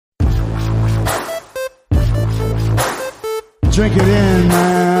Drink it in,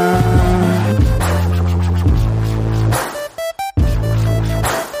 man.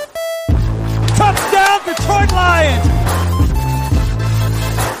 Touchdown, Detroit Lions!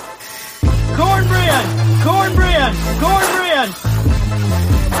 Cornbread! Cornbread! Cornbread!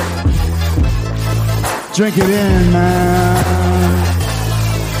 Drink it in, man.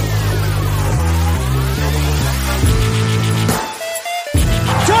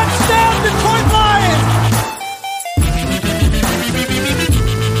 Touchdown, Detroit Lions!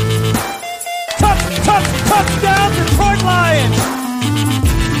 Touchdown, Detroit Lions!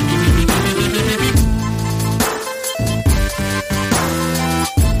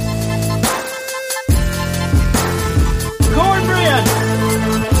 Cornbread!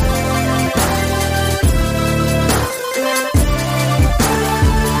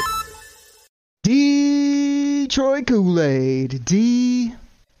 Detroit Kool-Aid.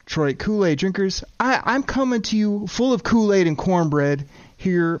 Detroit Kool-Aid drinkers. I'm coming to you full of Kool-Aid and cornbread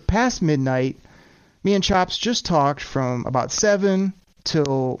here past midnight. Me and Chops just talked from about 7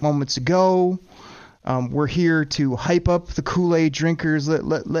 till moments ago. We're here to hype up the Kool-Aid drinkers.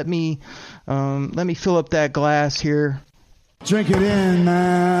 Let me fill up that glass here. Drink it in,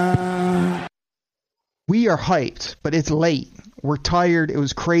 man. We are hyped, but it's late. We're tired. It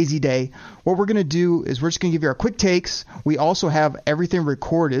was a crazy day. What we're going to do is we're just going to give you our quick takes. We also have everything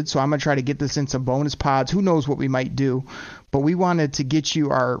recorded, so I'm going to try to get this in some bonus pods. Who knows what we might do, but we wanted to get you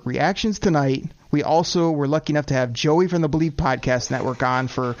our reactions tonight. We also were lucky enough to have Joey from the Believe Podcast Network on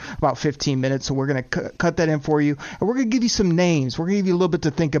for about 15 minutes, so we're going to cut that in for you. And we're going to give you some names. We're going to give you a little bit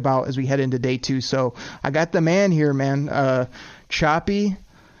to think about as we head into day 2. So I got the man here, man. Choppy,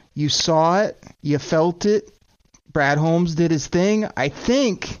 you saw it. You felt it. Brad Holmes did his thing. I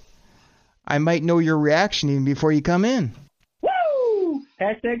think I might know your reaction even before you come in. Woo!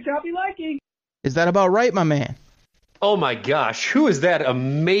 Hashtag Choppy Liking. Is that about right, my man? Oh my gosh, who is that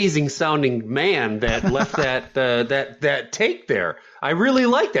amazing sounding man that left that take there? I really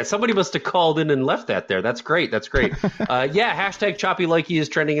like that. Somebody must have called in and left that there. That's great. That's great. Yeah, hashtag Choppy Likey is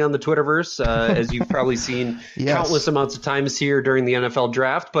trending on the Twitterverse, as you've probably seen countless amounts of times here during the NFL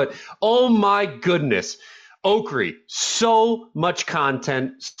draft. But oh my goodness. Oakry, so much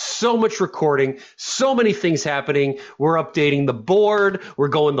content, so much recording, so many things happening. We're updating the board. We're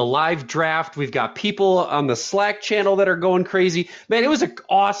going the live draft. We've got people on the Slack channel that are going crazy. Man, it was an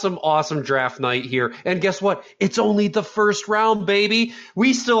awesome, awesome draft night here. And guess what? It's only the first round, baby.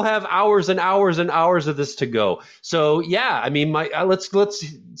 We still have hours and hours and hours of this to go. So yeah, I mean, let's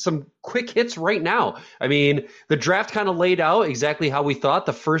some quick hits right now. I mean, the draft kind of laid out exactly how we thought.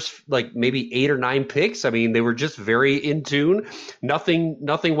 The first, like, maybe 8 or 9 picks. I mean, they were just very in tune. Nothing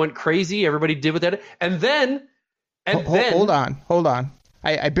went crazy. Everybody did with that. And then hold on.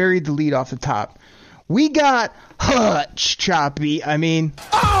 I buried the lead off the top. We got Hutch, Choppy. I mean,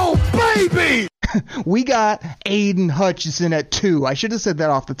 oh baby! We got Aiden Hutchinson at 2. I should have said that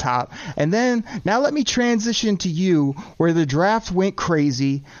off the top. And then now let me transition to you, where the draft went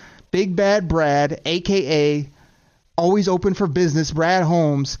crazy. Big Bad Brad, a.k.a. always open for business, Brad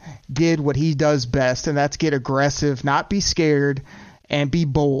Holmes, did what he does best, and that's get aggressive, not be scared, and be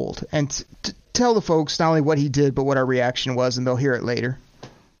bold. And tell the folks not only what he did, but what our reaction was, and they'll hear it later.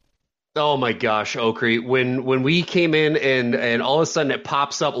 Oh my gosh, Oakry, when we came in and all of a sudden it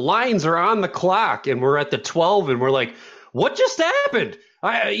pops up, lines are on the clock, and we're at the 12, and we're like, what just happened?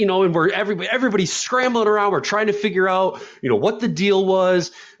 And we're everybody's scrambling around. We're trying to figure out, what the deal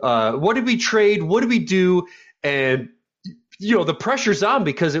was. What did we trade? What did we do? And, the pressure's on,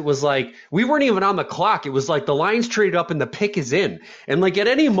 because it was like, we weren't even on the clock. It was like the Lions traded up and the pick is in. And like at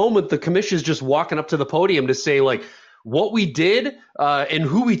any moment, the commission's just walking up to the podium to say like, what we did and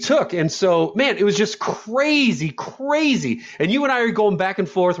who we took. And so, man, it was just crazy. And you and I are going back and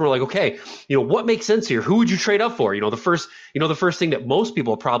forth. And we're like, okay, what makes sense here? Who would you trade up for? The first thing that most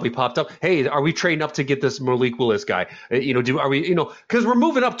people probably popped up, hey, are we trading up to get this Malik Willis guy? Because we're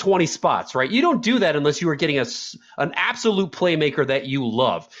moving up 20 spots, right? You don't do that unless you are getting an absolute playmaker that you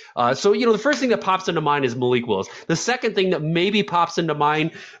love. So the first thing that pops into mind is Malik Willis. The second thing that maybe pops into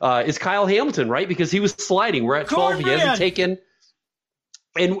mind is Kyle Hamilton, right? Because he was sliding. We're at 12. He hasn't taken.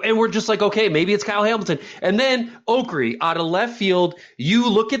 And we're just like, okay, maybe it's Kyle Hamilton. And then Oakry, out of left field, you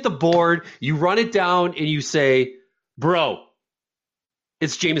look at the board, you run it down, and you say, bro,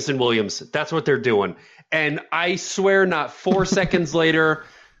 it's Jameson Williams. That's what they're doing. And I swear not 4 seconds later,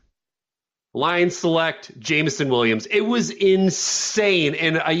 Lions select Jameson Williams. It was insane.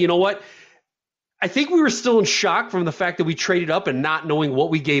 And you know what? I think we were still in shock from the fact that we traded up and not knowing what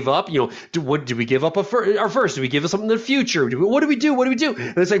we gave up. Did we give up our first? Did we give us something in the future? What do we do?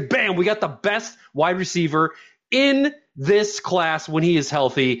 And it's like, bam, we got the best wide receiver in this class when he is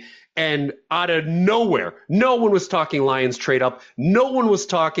healthy. And out of nowhere, no one was talking Lions trade up. No one was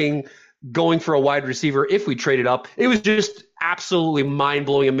talking going for a wide receiver if we traded up. It was just absolutely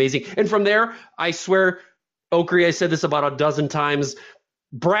mind-blowing, amazing. And from there, I swear, Okri, I said this about a dozen times,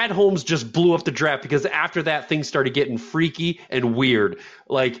 Brad Holmes just blew up the draft because after that, things started getting freaky and weird.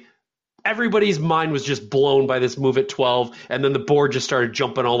 Like, everybody's mind was just blown by this move at 12, and then the board just started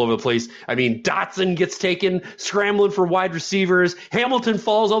jumping all over the place. I mean, Dotson gets taken, scrambling for wide receivers. Hamilton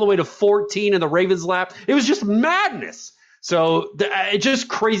falls all the way to 14 in the Ravens' lap. It was just madness. So just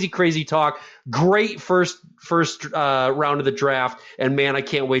crazy, crazy talk. Great first round of the draft, and man, I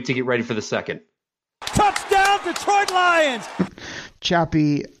can't wait to get ready for the second. Touchdown, Detroit Lions!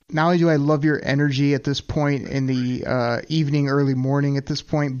 Chappie, not only do I love your energy at this point in the evening, early morning at this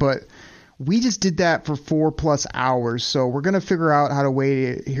point, but we just did that for 4+ hours. So we're going to figure out how to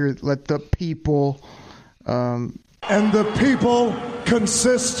wait here, let the people. And the people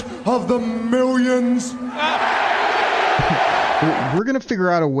consist of the millions. We're going to figure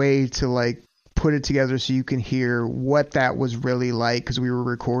out a way to like put it together so you can hear what that was really like because we were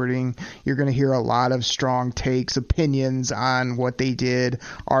recording. You're going to hear a lot of strong takes, opinions on what they did,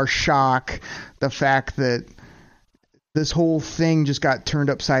 our shock, the fact that this whole thing just got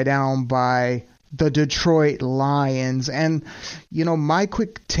turned upside down by the Detroit Lions. And, you know, my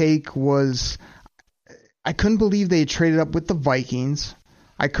quick take was I couldn't believe they traded up with the Vikings.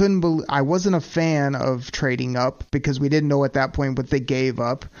 I wasn't a fan of trading up because we didn't know at that point what they gave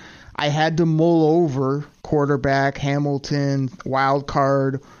up. I had to mull over quarterback, Hamilton, wild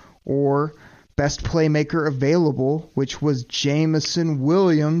card, or best playmaker available, which was Jameson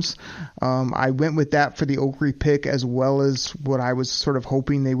Williams. I went with that for the Okri pick as well as what I was sort of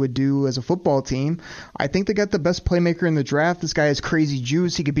hoping they would do as a football team. I think they got the best playmaker in the draft. This guy has crazy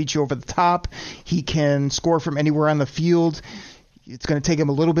juice. He can beat you over the top. He can score from anywhere on the field. It's going to take him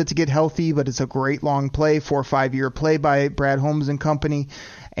a little bit to get healthy, but it's a great long play, 4 or 5 year play by Brad Holmes and company.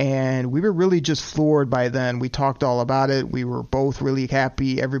 And we were really just floored by then. We talked all about it. We were both really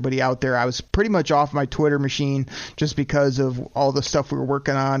happy. Everybody out there, I was pretty much off my Twitter machine just because of all the stuff we were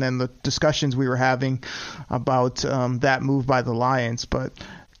working on and the discussions we were having about that move by the Lions. But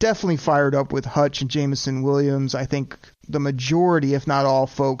definitely fired up with Hutch and Jameson Williams. I think the majority, if not all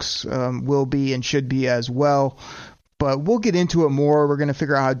folks, will be and should be as well. But we'll get into it more. We're going to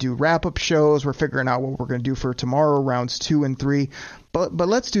figure out how to do wrap-up shows. We're figuring out what we're going to do for tomorrow, rounds 2 and 3. But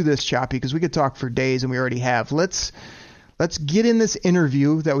let's do this, Choppy, because we could talk for days, and we already have. Let's get in this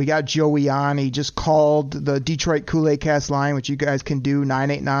interview that we got Joey on. He just called the Detroit Kool-Aid Cast line, which you guys can do,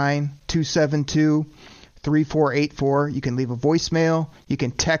 989-272-3484. You can leave a voicemail. You can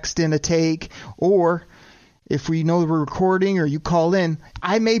text in a take. Or if we know we're recording or you call in,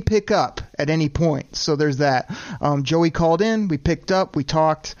 I may pick up at any point. So there's that. Joey called in. We picked up. We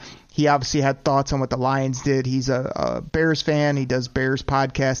talked. He obviously had thoughts on what the Lions did. He's a Bears fan. He does Bears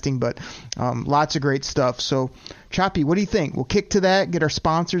podcasting, but lots of great stuff. So, Choppy, what do you think? We'll kick to that, get our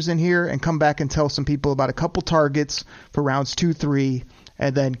sponsors in here, and come back and tell some people about a couple targets for rounds 2, 3,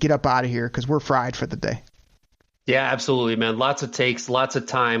 and then get up out of here because we're fried for the day. Yeah, absolutely, man. Lots of takes, lots of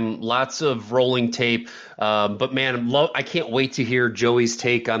time, lots of rolling tape. But, man, I can't wait to hear Joey's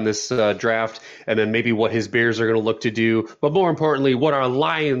take on this draft and then maybe what his Bears are going to look to do. But more importantly, what our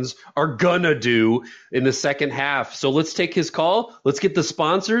Lions are going to do in the second half. So let's take his call. Let's get the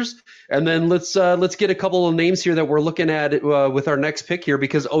sponsors. And then let's get a couple of names here that we're looking at with our next pick here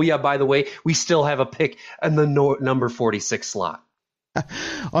because, oh, yeah, by the way, we still have a pick in the number 46 slot.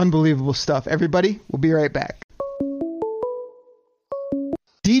 Unbelievable stuff. Everybody, we'll be right back.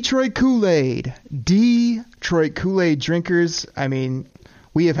 Detroit Kool-Aid drinkers. I mean,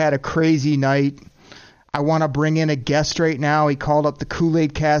 we have had a crazy night. I want to bring in a guest right now. He called up the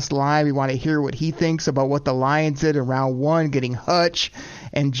Kool-Aid Cast line. We want to hear what he thinks about what the Lions did in round 1, getting Hutch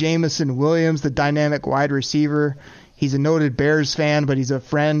and Jameson Williams, the dynamic wide receiver. He's a noted Bears fan, but he's a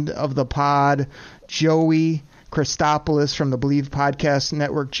friend of the pod. Joey Christopoulos from the Believe Podcast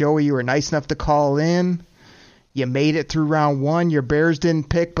Network. Joey, you were nice enough to call in. You made it through round 1. Your Bears didn't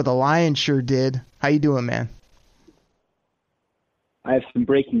pick, but the Lions sure did. How you doing, man? I have some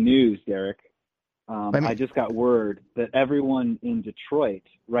breaking news, Derek. I just got word that everyone in Detroit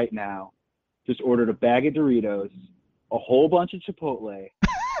right now just ordered a bag of Doritos, a whole bunch of Chipotle,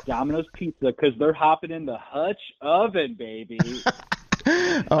 Domino's Pizza, because they're hopping in the Hutch oven, baby.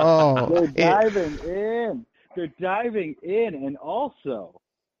 Oh, They're diving in. And also,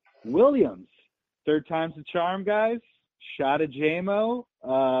 Williams. Third time's the charm, guys. Shot of JMO,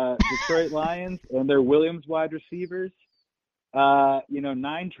 Detroit Lions, and their Williams wide receivers. 9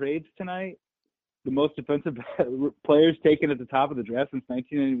 trades tonight. the most defensive players taken at the top of the draft since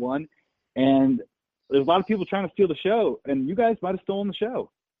 1991. And there's a lot of people trying to steal the show, and you guys might have stolen the show.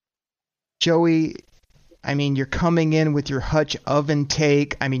 Joey, I mean, you're coming in with your Hutch oven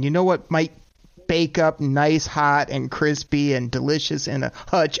take. I mean, you know what might bake up nice, hot, and crispy and delicious in a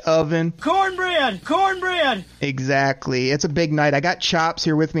Hutch oven? Cornbread! Exactly. It's a big night. I got Chops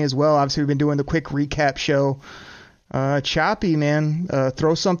here with me as well. Obviously, we've been doing the quick recap show. Choppy, man,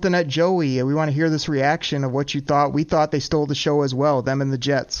 throw something at Joey. We want to hear this reaction of what you thought. We thought they stole the show as well, them and the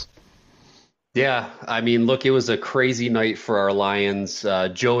Jets. Yeah, I mean, look, it was a crazy night for our Lions.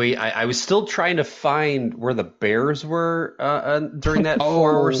 Joey, I was still trying to find where the Bears were during that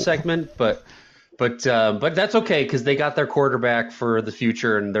 4-hour segment, but that's okay because they got their quarterback for the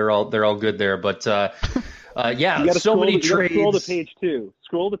future and they're all good there. But yeah, so many trades. Scroll to page 2.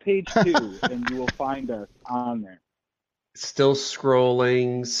 Scroll to page 2, and you will find us on there. Still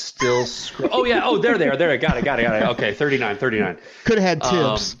scrolling. Oh yeah. Oh, there. Got it. Okay, 39. Could have had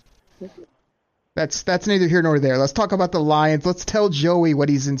tips. That's neither here nor there. Let's talk about the Lions. Let's tell Joey what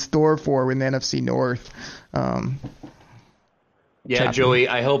he's in store for in the NFC North. Yeah, Joey,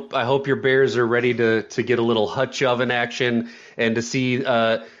 I hope your Bears are ready to get a little Hutch oven action and to see.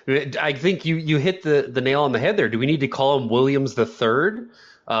 I think you hit the nail on the head there. Do we need to call him Williams the Third?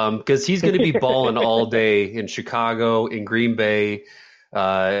 Because he's going to be balling all day in Chicago, in Green Bay,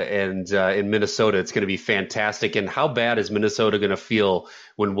 and in Minnesota. It's going to be fantastic. And how bad is Minnesota going to feel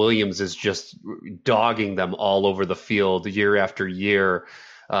when Williams is just dogging them all over the field year after year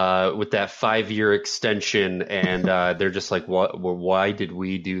with that 5-year extension? And they're just like, why did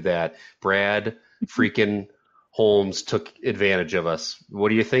we do that? Brad freaking Holmes took advantage of us. What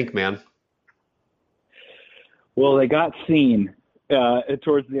do you think, man? Well, they got seen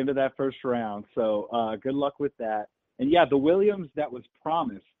towards the end of that first round. So good luck with that. And yeah, the Williams that was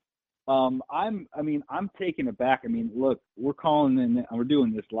promised. I'm taken aback. I mean, look, we're calling in and we're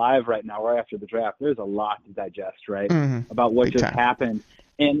doing this live right now, right after the draft. There's a lot to digest, right? About what just happened.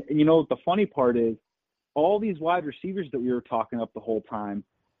 And you know, the funny part is all these wide receivers that we were talking up the whole time.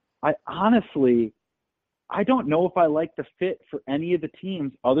 I don't know if I like the fit for any of the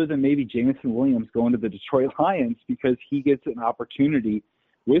teams other than maybe Jameson Williams going to the Detroit Lions because he gets an opportunity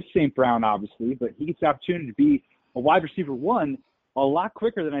with St. Brown, obviously, but he gets the opportunity to be a wide receiver one a lot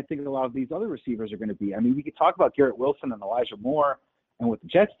quicker than I think a lot of these other receivers are going to be. I mean, we could talk about Garrett Wilson and Elijah Moore and what the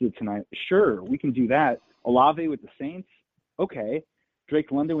Jets did tonight. Sure, we can do that. Olave with the Saints, okay.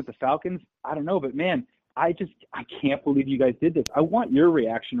 Drake London with the Falcons, I don't know, but man, I can't believe you guys did this. I want your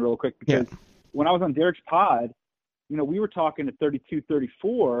reaction real quick because when I was on Derek's pod, you know, we were talking at 32,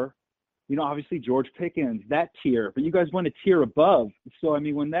 34, you know, obviously George Pickens, that tier, but you guys went a tier above. So, I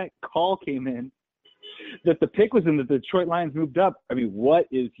mean, when that call came in that the pick was in that the Detroit Lions moved up, I mean, what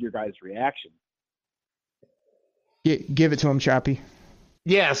is your guys' reaction? Give it to him, Choppy.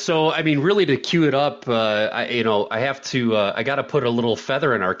 Yeah, so I mean, really, to cue it up, I got to put a little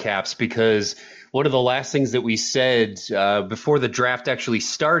feather in our caps because one of the last things that we said before the draft actually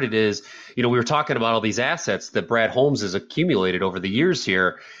started is, you know, we were talking about all these assets that Brad Holmes has accumulated over the years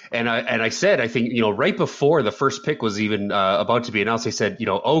here, and I said, I think, you know, right before the first pick was even about to be announced, I said, you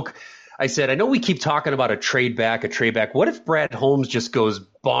know, Oak, I said, I know we keep talking about a trade back. What if Brad Holmes just goes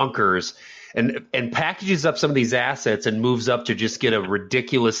bonkers and packages up some of these assets and moves up to just get a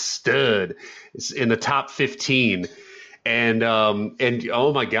ridiculous stud in the top 15? And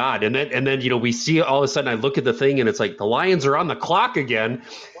oh my God. And then, you know, we see all of a sudden I look at the thing and it's like the Lions are on the clock again.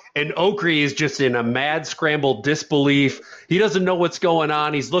 And Oakrey is just in a mad scrambled disbelief. He doesn't know what's going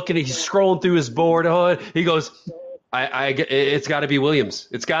on. He's scrolling through his board. He goes, it's got to be Williams.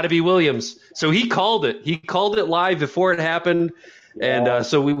 It's got to be Williams. So he called it. He called it live before it happened. Yeah. And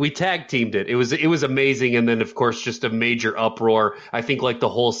so we tag teamed it. It was amazing. And then, of course, just a major uproar. I think like the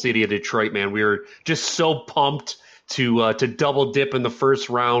whole city of Detroit, man, we were just so pumped to double dip in the first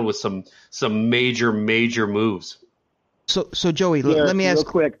round with some major moves. So Joey, Derek, let me ask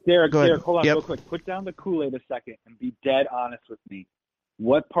real quick. Derek, hold on, Yep. real quick. Put down the Kool-Aid a second and be dead honest with me.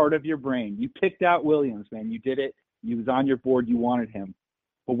 What part of your brain? You picked out Williams, man. You did it. He was on your board. You wanted him.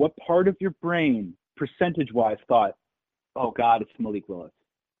 But what part of your brain, percentage-wise, thought, oh, God, it's Malik Willis?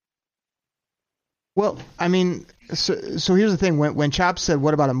 Well, I mean, so here's the thing. When Chop said,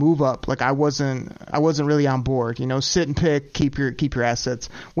 "What about a move up?" Like I wasn't really on board. You know, sit and pick, keep your assets.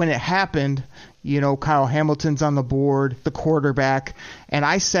 When it happened, you know, Kyle Hamilton's on the board, the quarterback, and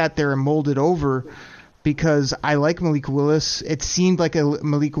I sat there and molded over because I like Malik Willis. It seemed like a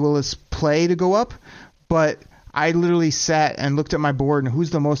Malik Willis play to go up, but I literally sat and looked at my board and who's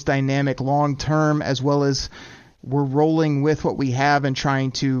the most dynamic long term, as well as, we're rolling with what we have and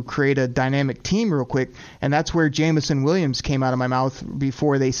trying to create a dynamic team real quick. And that's where Jameson Williams came out of my mouth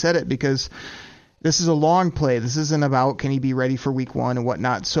before they said it, because this is a long play. This isn't about can he be ready for week 1 and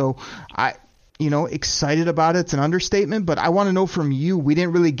whatnot. So excited about it. It's an understatement, but I want to know from you. We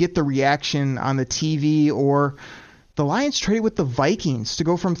didn't really get the reaction on the TV, or the Lions traded with the Vikings to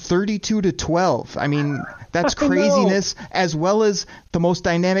go from 32 to 12. I mean, that's craziness, as well as the most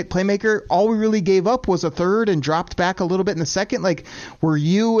dynamic playmaker. All we really gave up was a third and dropped back a little bit in the second. Like, were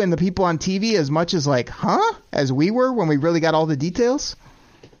you and the people on TV as much as like, as we were when we really got all the details?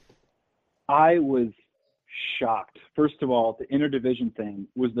 I was shocked. First of all, the interdivision thing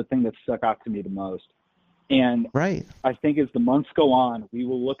was the thing that stuck out to me the most. And right. I think as the months go on, we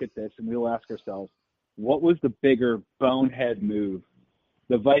will look at this and we will ask ourselves, what was the bigger bonehead move?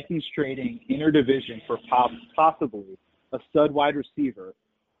 The Vikings trading interdivision for possibly a stud wide receiver,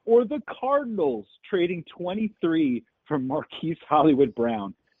 or the Cardinals trading 23 for Marquise Hollywood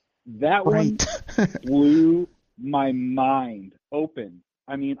Brown? That one blew my mind open.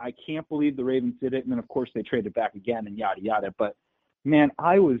 I mean, I can't believe the Ravens did it. And then, of course, they traded back again and yada, yada. But, man,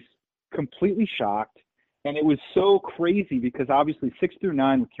 I was completely shocked. And it was so crazy because, obviously, 6 through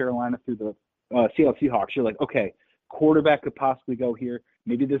 9 with Carolina through the Seattle Seahawks, you're like, okay, quarterback could possibly go here.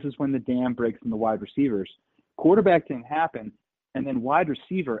 Maybe this is when the dam breaks in the wide receivers. Quarterback didn't happen. And then wide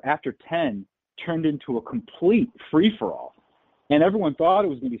receiver, after 10, turned into a complete free-for-all. And everyone thought it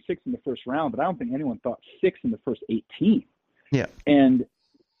was going to be 6 in the first round, but I don't think anyone thought 6 in the first 18. Yeah. And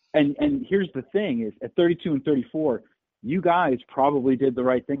here's the thing is, at 32 and 34, you guys probably did the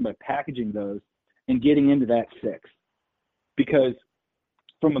right thing by packaging those and getting into that 6. Because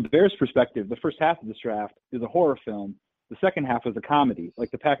from a Bears perspective, the first half of this draft is a horror film. The second half is a comedy.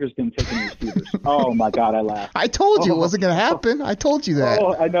 Like, the Packers didn't take any receivers. Oh, my God, I laughed. I told you it wasn't going to happen. I told you that.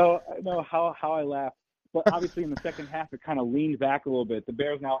 Oh, I know how I laughed. But obviously in the second half, it kind of leaned back a little bit. The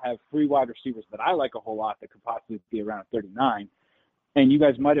Bears now have 3 wide receivers that I like a whole lot that could possibly be around 39. And you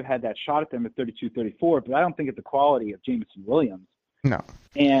guys might have had that shot at them at 32, 34, but I don't think it's the quality of Jameson Williams. No.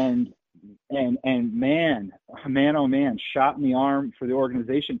 And man, oh man, shot in the arm for the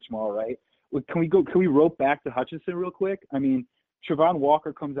organization tomorrow, right? Can we rope back to Hutchinson real quick? I mean, Travon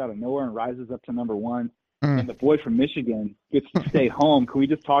Walker comes out of nowhere and rises up to number 1. And the boy from Michigan gets to stay home. Can we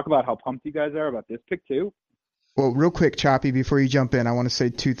just talk about how pumped you guys are about this pick too? Well, real quick, Choppy, before you jump in, I want to say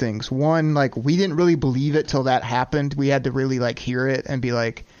 2 things. One, like, we didn't really believe it till that happened. We had to really, like, hear it and be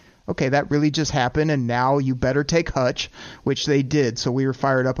like, okay, that really just happened, and now you better take Hutch, which they did. So we were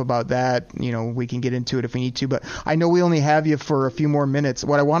fired up about that. You know, we can get into it if we need to. But I know we only have you for a few more minutes.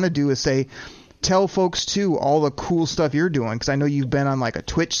 What I want to do is say, tell folks, too, all the cool stuff you're doing, because I know you've been on, like, a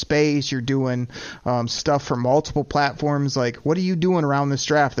Twitch space. You're doing stuff for multiple platforms. Like, what are you doing around this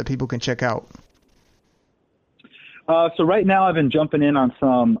draft that people can check out? So right now I've been jumping in on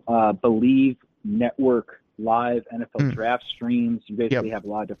some Believe Network live NFL draft streams. You basically have a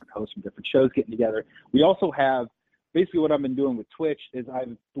lot of different hosts from different shows getting together. We also have basically what I've been doing with Twitch is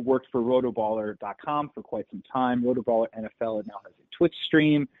I've worked for rotoballer.com for quite some time. Rotoballer NFL now has a Twitch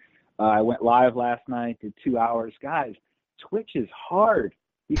stream. I went live last night, did 2 hours. Guys, Twitch is hard.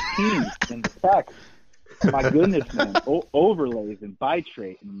 These teams and the text, my goodness, man, overlays and byte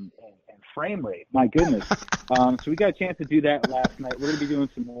rate and frame rate. My goodness. So we got a chance to do that last night. We're going to be doing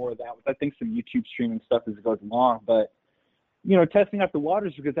some more of that with, I think, some YouTube streaming stuff as it goes along. But, you know, testing out the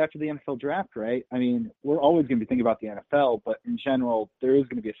waters, because after the NFL draft, right, I mean, we're always going to be thinking about the NFL, but in general, there is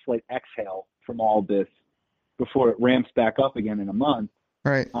going to be a slight exhale from all this before it ramps back up again in a month.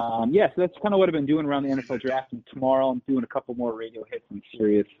 Right. So that's kind of what I've been doing around the NFL draft. And tomorrow I'm doing a couple more radio hits on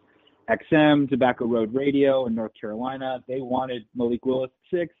Sirius XM, Tobacco Road Radio in North Carolina. They wanted Malik Willis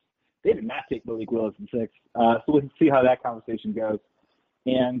at 6. They did not take Malik Willis at 6. So we'll see how that conversation goes.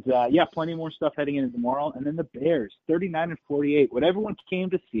 And, plenty more stuff heading into tomorrow. And then the Bears, 39 and 48. What everyone came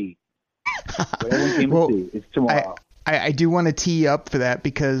to see. Is tomorrow. I do want to tee up for that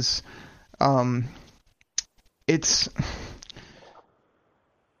because it's –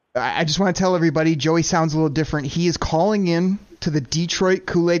 I just want to tell everybody, Joey sounds a little different. He is calling in to the Detroit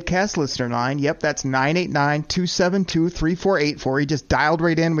Kool-Aid Cast listener line. Yep, that's 989-272-3484. He just dialed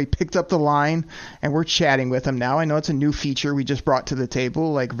right in. We picked up the line, and we're chatting with him now. I know it's a new feature we just brought to the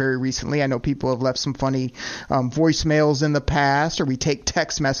table, like, very recently. I know people have left some funny voicemails in the past, or we take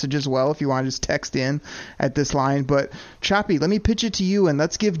text messages as well if you want to just text in at this line. But, Choppy, let me pitch it to you, and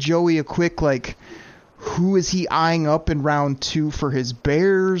let's give Joey a quick, like, who is he eyeing up in round 2 for his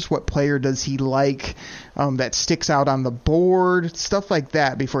Bears? What player does he like that sticks out on the board? Stuff like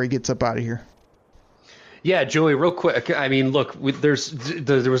that before he gets up out of here. Yeah, Joey, real quick. I mean, look,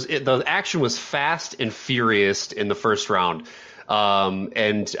 the action was fast and furious in the first round.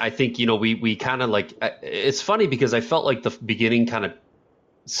 And I think, we kind of like, it's funny because I felt like the beginning kind of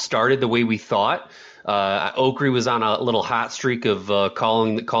started the way we thought. Oakrey was on a little hot streak of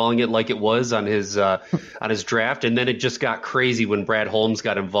calling it like it was on his draft, and then it just got crazy when Brad Holmes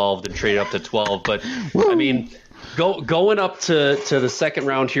got involved and traded up to 12. But I mean, going up to the second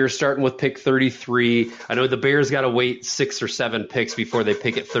round here, starting with pick 33. I know the Bears got to wait 6 or 7 picks before they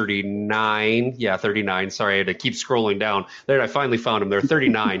pick at 39. Yeah, 39. Sorry, I had to keep scrolling down. There, I finally found them. They're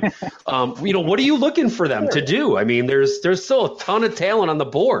 39. What are you looking for them to do? I mean, there's still a ton of talent on the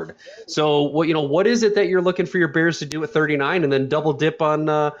board. So, what is it that you're looking for your Bears to do at 39, and then double dip on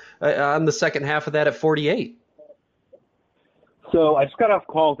the second half of that at 48? So I just got off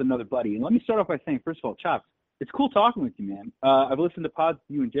call with another buddy, and let me start off by saying, first of all, Chops, it's cool talking with you, man. I've listened to pods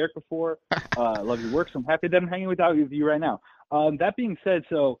with you and Derek before. I love your work, so I'm happy that I'm hanging with you right now. That being said,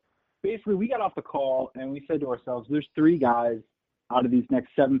 so basically we got off the call and we said to ourselves, there's 3 guys out of these next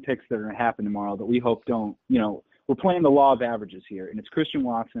 7 picks that are going to happen tomorrow that we hope don't, we're playing the law of averages here, and it's Christian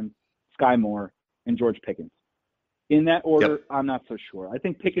Watson, Sky Moore, and George Pickens. In that order, yep. I'm not so sure. I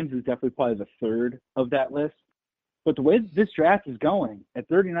think Pickens is definitely probably the third of that list. But the way this draft is going, at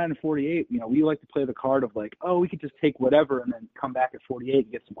 39 and 48, we like to play the card of like, oh, we could just take whatever and then come back at 48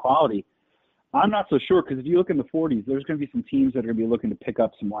 and get some quality. I'm not so sure, because if you look in the 40s, there's going to be some teams that are going to be looking to pick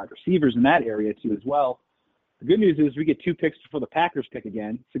up some wide receivers in that area too as well. The good news is we get 2 picks before the Packers pick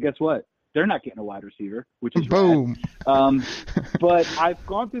again. So guess what? They're not getting a wide receiver, which is boom. But I've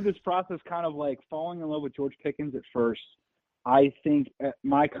gone through this process kind of like falling in love with George Pickens at first. I think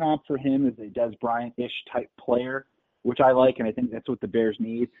my comp for him is a Des Bryant-ish type player, which I like, and I think that's what the Bears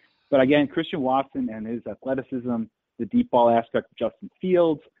need. But again, Christian Watson and his athleticism, the deep ball aspect of Justin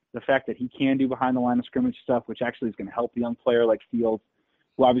Fields, the fact that he can do behind the line of scrimmage stuff, which actually is going to help a young player like Fields,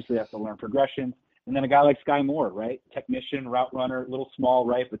 who obviously has to learn progression. And then a guy like Sky Moore, right? Technician, route runner, little small,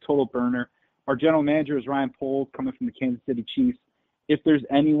 right, but total burner. Our general manager is Ryan Poles, coming from the Kansas City Chiefs. If there's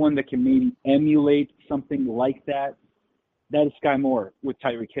anyone that can maybe emulate something like that, that is Sky Moore with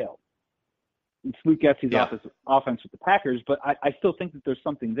Tyreek Hill. It's Luke Getsy's offense with the Packers, but I still think that there's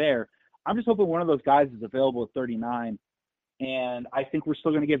something there. I'm just hoping one of those guys is available at 39, and I think we're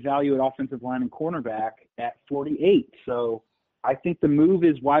still going to get value at offensive line and cornerback at 48. So I think the move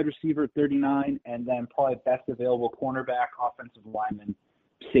is wide receiver at 39, and then probably best available cornerback, offensive lineman,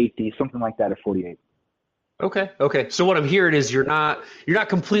 safety, something like that at 48. Okay. So what I'm hearing is you're not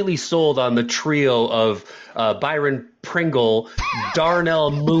completely sold on the trio of Byron Pringle,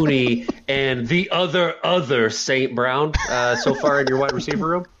 Darnell Mooney, and the other St. Brown so far in your wide receiver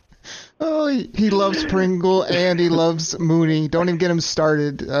room. Oh, he loves Pringle and he loves Mooney. Don't even get him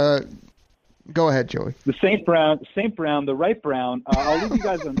started. Go ahead, Joey. The St. Brown, the right Brown. I'll leave you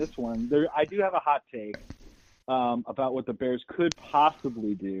guys on this one. I do have a hot take about what the Bears could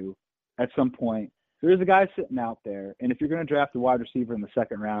possibly do at some point. There's a guy sitting out there, and if you're going to draft a wide receiver in the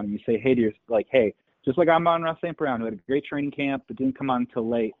second round and you say, hey, just like Amon-Ra St. Brown, who had a great training camp but didn't come on until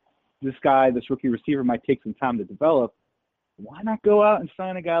late, this rookie receiver might take some time to develop. Why not go out and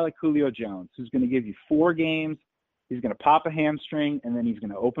sign a guy like Julio Jones, who's going to give you 4 games, he's going to pop a hamstring, and then he's going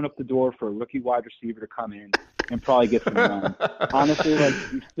to open up the door for a rookie wide receiver to come in and probably get some run. Honestly,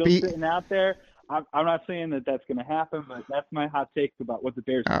 he's still sitting out there. I'm not saying that that's going to happen, but that's my hot take about what the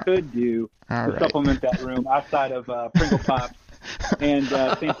Bears could do to supplement that room outside of Pringle Pops and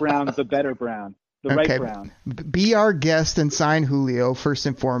St. Brown, the better Brown, the right Brown. Be our guest and sign Julio, first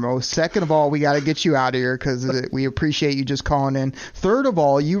and foremost. Second of all, we got to get you out of here because we appreciate you just calling in. Third of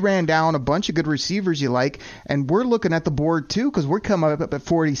all, you ran down a bunch of good receivers you like, and we're looking at the board too because we're coming up at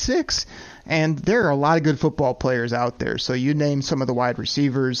 46. And there are a lot of good football players out there. So you name some of the wide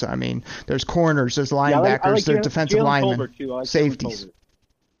receivers. I mean, there's corners, there's linebackers, there's defensive linemen, safeties.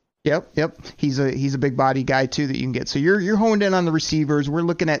 Yep. He's a big body guy too that you can get. So you're honed in on the receivers. We're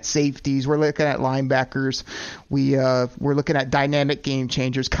looking at safeties. We're looking at linebackers. We're looking at dynamic game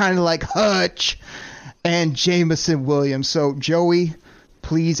changers, kind of like Hutch and Jameson Williams. So Joey,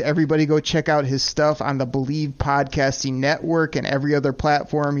 please, everybody go check out his stuff on the Believe Podcasting Network and every other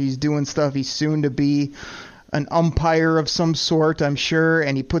platform. He's doing stuff. He's soon to be an umpire of some sort, I'm sure,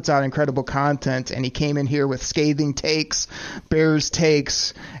 and he puts out incredible content. And he came in here with scathing takes, Bears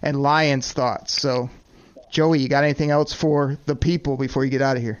takes, and Lions thoughts. So, Joey, you got anything else for the people before you get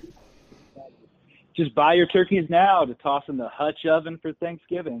out of here? Just buy your turkeys now to toss in the Hutch oven for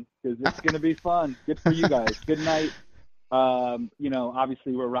Thanksgiving because it's going to be fun. Good for you guys. Good night.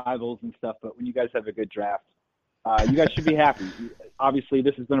 Obviously we're rivals and stuff, but when you guys have a good draft, You guys should be happy. Obviously,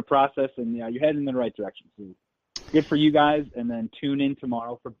 this has been a process, and you're heading in the right direction. So good for you guys, and then tune in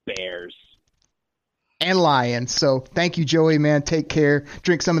tomorrow for Bears. And Lions. So thank you, Joey, man. Take care.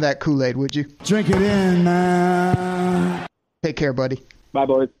 Drink some of that Kool-Aid, would you? Drink it in, man. Take care, buddy. Bye,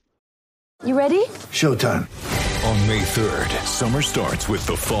 boys. You ready? Showtime. On May 3rd, summer starts with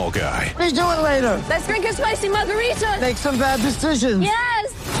The Fall Guy. Let's do it later. Let's drink a spicy margarita. Make some bad decisions.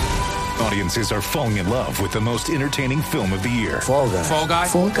 Yes. Audiences are falling in love with the most entertaining film of the year. Fall Guy. Fall Guy?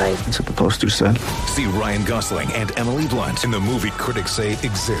 Fall guy. That's what the poster said. See Ryan Gosling and Emily Blunt in the movie critics say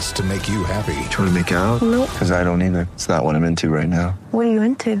exists to make you happy. Trying to make it out? Nope. Because I don't either. It's not what I'm into right now. What are you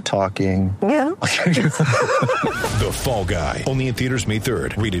into? Talking. Yeah. The Fall Guy. Only in theaters May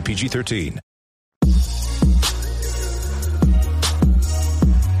 3rd. Rated PG-13.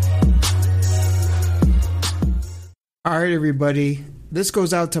 All right, everybody. This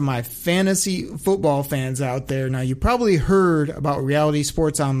goes out to my fantasy football fans out there. Now, you probably heard about Reality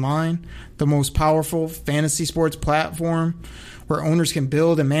Sports Online, the most powerful fantasy sports platform where owners can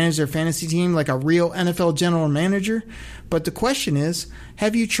build and manage their fantasy team like a real NFL general manager. But the question is,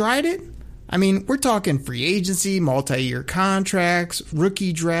 have you tried it? I mean, we're talking free agency, multi-year contracts,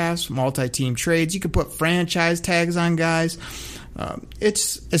 rookie drafts, multi-team trades. You can put franchise tags on guys.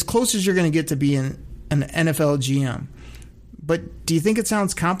 It's as close as you're going to get to being an NFL GM. But do you think it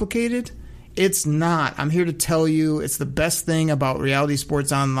sounds complicated? It's not. I'm here to tell you it's the best thing about Reality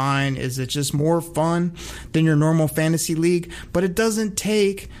Sports Online is it's just more fun than your normal fantasy league, but it doesn't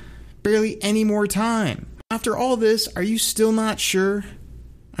take barely any more time. After all this, are you still not sure?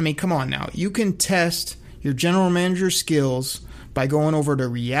 I mean, come on now. You can test your general manager skills by going over to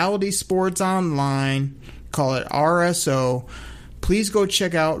Reality Sports Online, call it RSO. Please go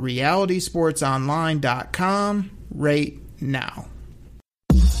check out realitysportsonline.com right now.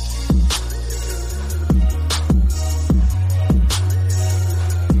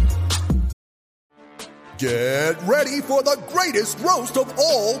 Get ready for the greatest roast of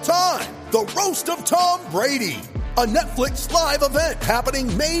all time, the Roast of Tom Brady, a Netflix live event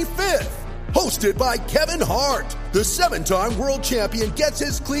happening May 5th. Hosted by Kevin Hart, the 7-time world champion gets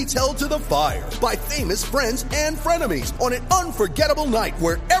his cleats held to the fire by famous friends and frenemies on an unforgettable night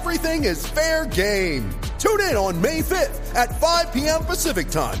where everything is fair game. Tune in on May 5th at 5 p.m. Pacific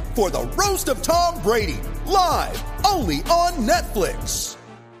time for the Roast of Tom Brady, live only on Netflix.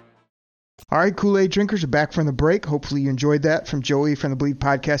 All right, Kool-Aid drinkers are back from the break. Hopefully you enjoyed that from Joey from the Believe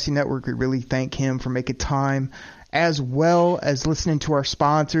Podcasting Network. We really thank him for making time, as well as listening to our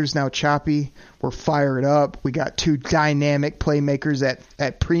sponsors. Now, Choppy, we're fired up. We got two dynamic playmakers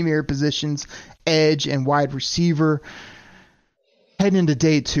at premier positions, edge and wide receiver. Heading into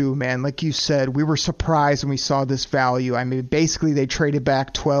day 2, man, like you said, we were surprised when we saw this value. I mean, basically they traded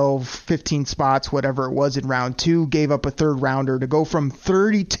back 12, 15 spots, whatever it was in round 2, gave up a third rounder to go from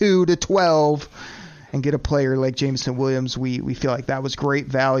 32 to 12 and get a player like Jameson Williams. We feel like that was great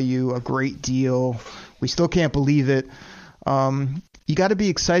value, a great deal. We still can't believe it. You got to be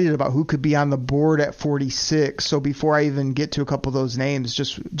excited about who could be on the board at 46. So before I even get to a couple of those names,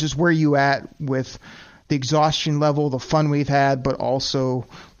 just where you at with the exhaustion level, the fun we've had, but also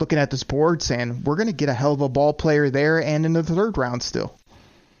looking at this board saying we're going to get a hell of a ball player there and in the third round still.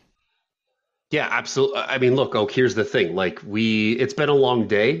 Yeah, absolutely. I mean, look, here's the thing. Like it's been a long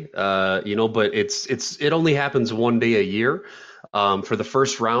day, but it only happens one day a year. For the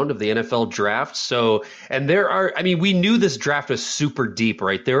first round of the NFL draft. So, and we knew this draft was super deep,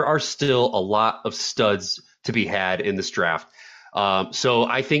 right? There are still a lot of studs to be had in this draft. So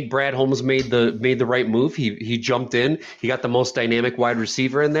I think Brad Holmes made the right move. He jumped in. He got the most dynamic wide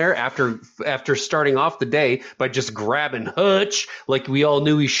receiver in there after starting off the day by just grabbing Hutch like we all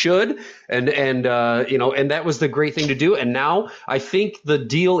knew he should. And that was the great thing to do. And now I think the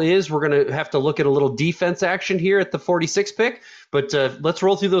deal is we're going to have to look at a little defense action here at the 46 pick. But let's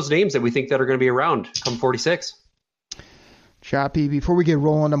roll through those names that we think that are going to be around come 46. Choppy, before we get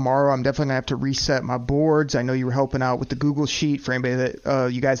rolling tomorrow, I'm definitely going to have to reset my boards. I know you were helping out with the Google Sheet. For anybody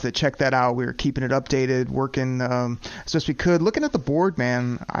that you guys that check that out, we were keeping it updated, working as best we could. Looking at the board,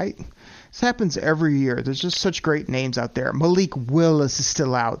 man, this happens every year. There's just such great names out there. Malik Willis is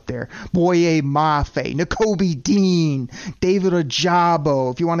still out there. Boye Mafe, Nakobe Dean, David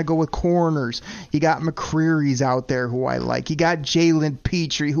Ojabo. If you want to go with corners, you got McCreary's out there who I like. You got Jalen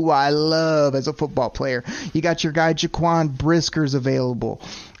Petrie, who I love as a football player. You got your guy Jaquan Brisker's available.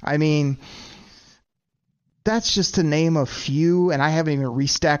 I mean, that's just to name a few, and I haven't even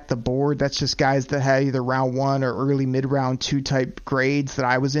restacked the board. That's just guys that had either round 1 or early mid-round 2 type grades that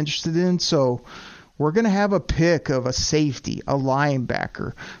I was interested in. So we're going to have a pick of a safety, a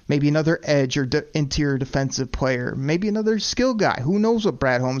linebacker, maybe another edge or interior defensive player, maybe another skill guy. Who knows what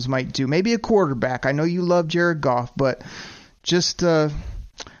Brad Holmes might do? Maybe a quarterback. I know you love Jared Goff, but just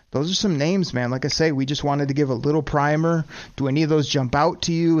those are some names, man. Like I say, we just wanted to give a little primer. Do any of those jump out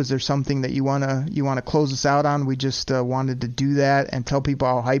to you? Is there something that you wanna close us out on? We just wanted to do that and tell people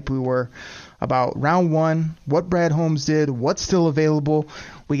how hype we were about round 1, what Brad Holmes did, what's still available.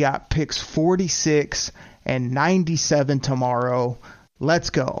 We got picks 46 and 97 tomorrow.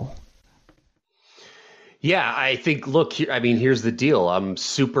 Let's go. Yeah, I think, look, I mean, here's the deal. I'm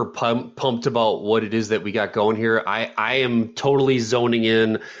super pumped about what it is that we got going here. I am totally zoning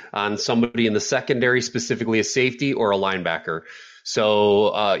in on somebody in the secondary, specifically a safety or a linebacker.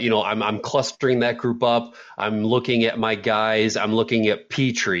 So, I'm clustering that group up. I'm looking at my guys. I'm looking at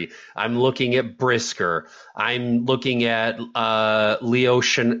Petrie. I'm looking at Brisker. I'm looking at Leo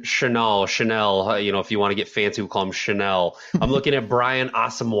Chanel, if you want to get fancy, we'll call him Chanel. I'm looking at Brian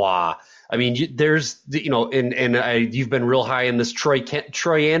Asamoah. I mean, there's, you've been real high in this Troy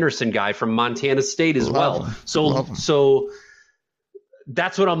Anderson guy from Montana State as well. So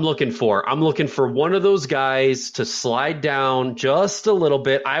that's what I'm looking for. I'm looking for one of those guys to slide down just a little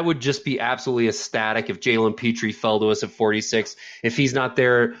bit. I would just be absolutely ecstatic if Jalen Petrie fell to us at 46. If he's not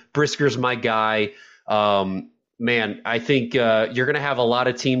there, Brisker's my guy. Man, I think you're going to have a lot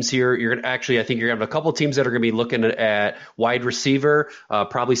of teams here. I think you're going to have a couple teams that are going to be looking at wide receiver,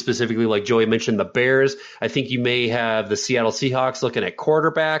 probably specifically like Joey mentioned, the Bears. I think you may have the Seattle Seahawks looking at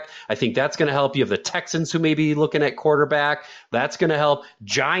quarterback. I think that's going to help. You have the Texans who may be looking at quarterback. That's going to help.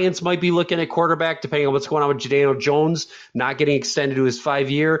 Giants might be looking at quarterback, depending on what's going on with Jadano Jones not getting extended to his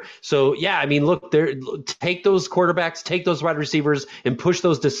 5-year. So, yeah, I mean, look, take those quarterbacks, take those wide receivers, and push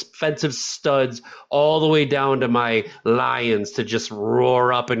those defensive studs all the way down to my Lions to just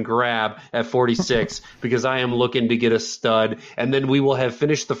roar up and grab at 46 because I am looking to get a stud. And then we will have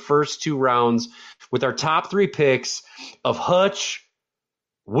finished the first 2 rounds with our top 3 picks of Hutch,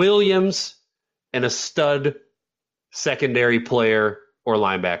 Williams, and a stud secondary player or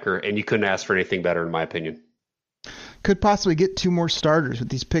linebacker. And you couldn't ask for anything better, in my opinion. Could possibly get 2 more starters with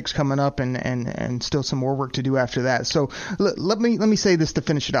these picks coming up and still some more work to do after that. So let me say this to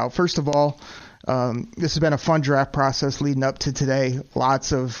finish it out. First of all, this has been a fun draft process leading up to today.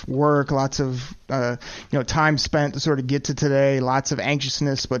 Lots of work, lots of time spent to sort of get to today. Lots of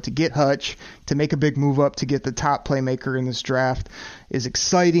anxiousness, but to get Hutch, to make a big move up, to get the top playmaker in this draft is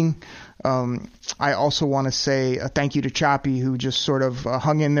exciting. I also want to say a thank you to Choppy, who just sort of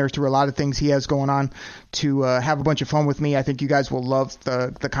hung in there through a lot of things he has going on to have a bunch of fun with me. I think you guys will love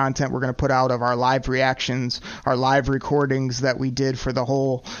the content we're going to put out of our live reactions, our live recordings that we did for the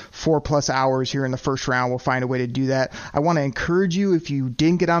whole 4+ hours here in the first round. We'll find a way to do that. I want to encourage you, if you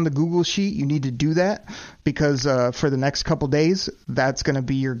didn't get on the Google Sheet, you need to do that because for the next couple days, that's going to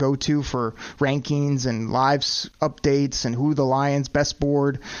be your go-to for rankings and live updates and who the Lions best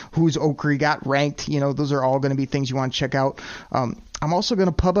board, who's Oakrey got ranked. Those are all going to be things you want to check out. I'm also going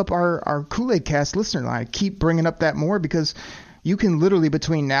to pub up our Kool-Aid Cast listener line. I keep bringing up that more because you can literally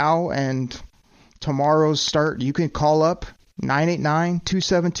between now and tomorrow's start, you can call up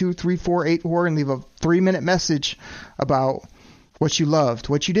 989-272-3484 and leave a 3-minute message about what you loved,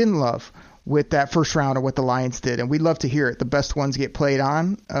 what you didn't love with that first round or what the Lions did. And we'd love to hear it. The best ones get played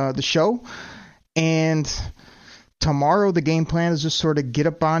on the show. And tomorrow the game plan is just sort of get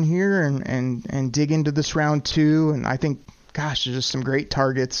up on here and dig into this round 2. And I think, gosh, there's just some great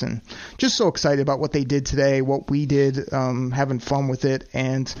targets and just so excited about what they did today, what we did, having fun with it,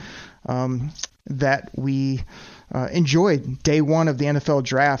 and that we enjoyed day 1 of the NFL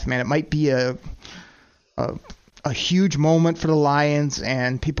draft. Man, it might be a huge moment for the Lions,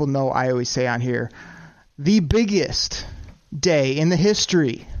 and people know I always say on here, the biggest day in the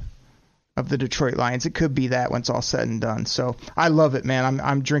history of the Detroit Lions. It could be that when it's all said and done. So I love it, man.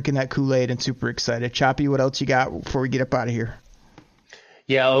 I'm drinking that Kool-Aid and super excited. Choppy, what else you got before we get up out of here?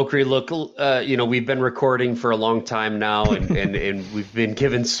 Yeah, Oakrey, look, we've been recording for a long time now, and we've been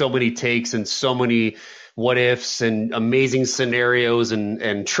given so many takes and so many what ifs and amazing scenarios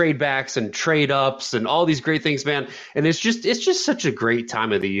and trade backs and trade ups and all these great things, man. And it's just such a great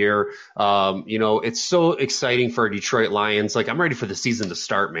time of the year. It's so exciting for our Detroit Lions. Like, I'm ready for the season to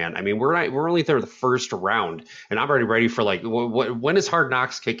start, man. I mean, we're only there the first round, and I'm already ready for when is Hard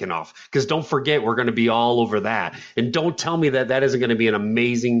Knocks kicking off? Because don't forget, we're going to be all over that. And don't tell me that isn't going to be an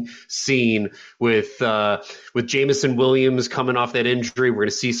amazing scene with Jameson Williams coming off that injury. We're going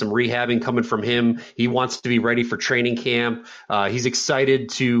to see some rehabbing coming from him. He wants wants to be ready for training camp. He's excited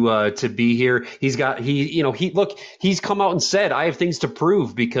to be here. He's come out and said, I have things to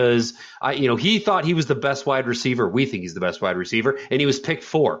prove because he thought he was the best wide receiver. We think he's the best wide receiver, and he was picked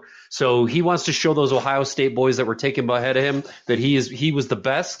 4. So he wants to show those Ohio State boys that were taken ahead of him that he was the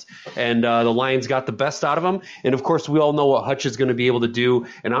best, and the Lions got the best out of him. And of course, we all know what Hutch is going to be able to do.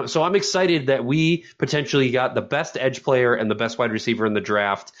 And I'm excited that we potentially got the best edge player and the best wide receiver in the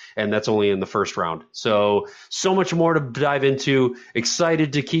draft, and that's only in the first round. So much more to dive into.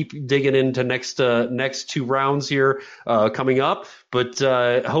 Excited to keep digging into next 2 rounds here coming up. But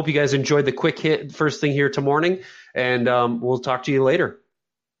I hope you guys enjoyed the quick hit first thing here to morning, and we'll talk to you later.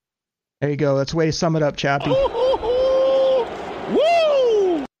 There you go. That's a way to sum it up, Choppy. Woo!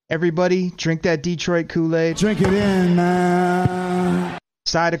 Everybody, drink that Detroit Kool-Aid. Drink it in, man.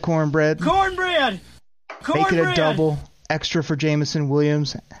 Side of cornbread. Cornbread! Make it a double. Extra for Jameson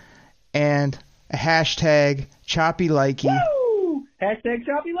Williams. And a hashtag Choppy Likey. Woo! Hashtag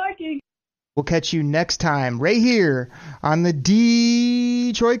Choppy Likey. We'll catch you next time right here on the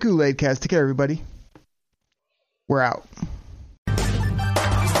Detroit Kool-Aid Cast. Take care, everybody. We're out.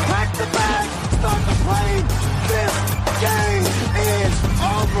 Pack the bag, start the plane. This game is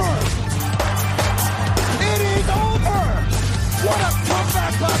over. It is over. What a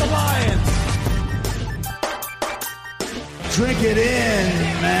comeback by the Lions. Drink it in,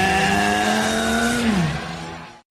 man.